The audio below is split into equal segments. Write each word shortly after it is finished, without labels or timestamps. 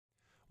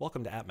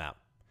Welcome to AppMap.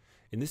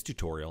 In this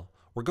tutorial,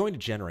 we're going to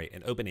generate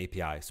an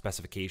OpenAPI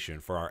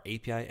specification for our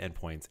API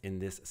endpoints in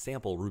this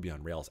sample Ruby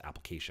on Rails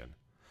application.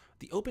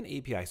 The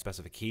OpenAPI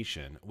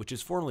specification, which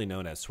is formerly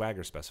known as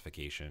Swagger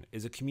Specification,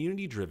 is a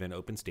community-driven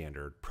open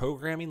standard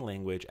programming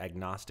language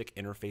agnostic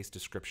interface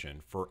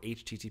description for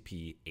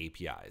HTTP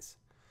APIs.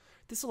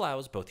 This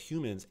allows both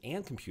humans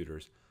and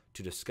computers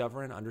to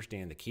discover and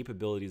understand the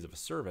capabilities of a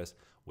service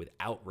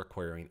without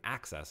requiring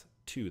access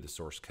to the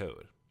source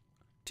code.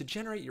 To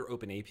generate your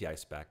OpenAPI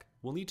spec,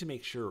 we'll need to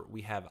make sure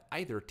we have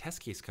either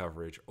test case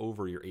coverage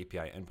over your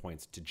API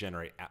endpoints to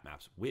generate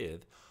AppMaps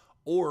with,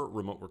 or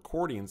remote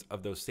recordings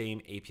of those same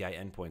API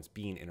endpoints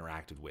being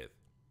interacted with.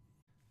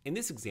 In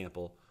this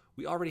example,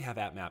 we already have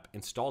AppMap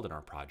installed in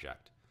our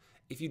project.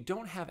 If you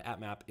don't have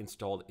AppMap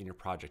installed in your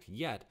project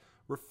yet,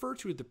 refer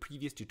to the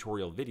previous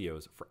tutorial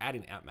videos for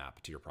adding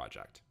AppMap to your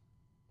project.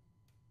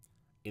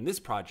 In this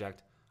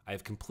project, I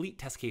have complete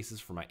test cases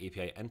for my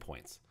API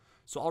endpoints,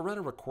 so I'll run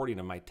a recording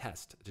of my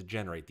test to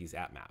generate these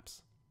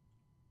AppMaps.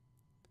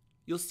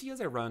 You'll see as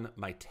I run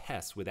my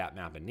tests with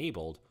AppMap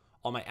enabled,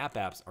 all my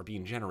AppMaps are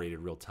being generated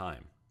real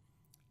time.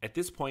 At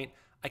this point,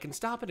 I can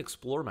stop and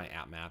explore my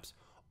AppMaps,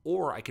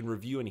 or I can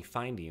review any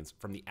findings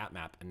from the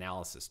AppMap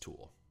analysis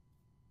tool.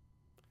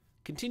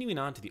 Continuing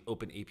on to the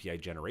OpenAPI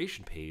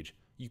Generation page,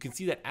 you can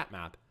see that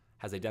AppMap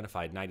has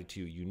identified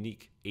 92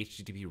 unique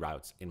HTTP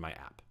routes in my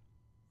app.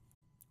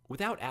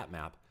 Without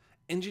AppMap,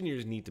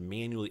 engineers need to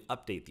manually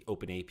update the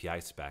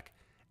OpenAPI spec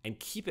and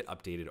keep it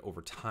updated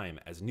over time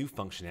as new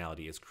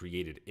functionality is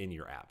created in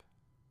your app.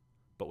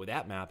 But with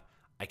AppMap,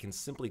 I can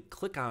simply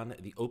click on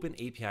the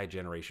OpenAPI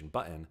Generation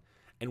button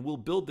and we'll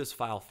build this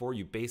file for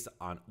you based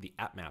on the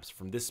AppMaps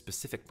from this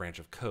specific branch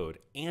of code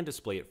and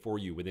display it for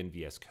you within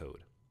VS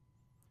Code.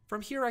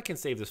 From here, I can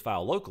save this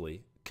file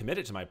locally, commit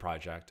it to my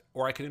project,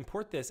 or I can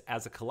import this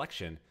as a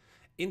collection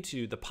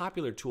into the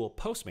popular tool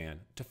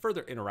Postman to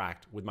further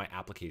interact with my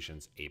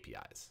application's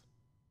APIs.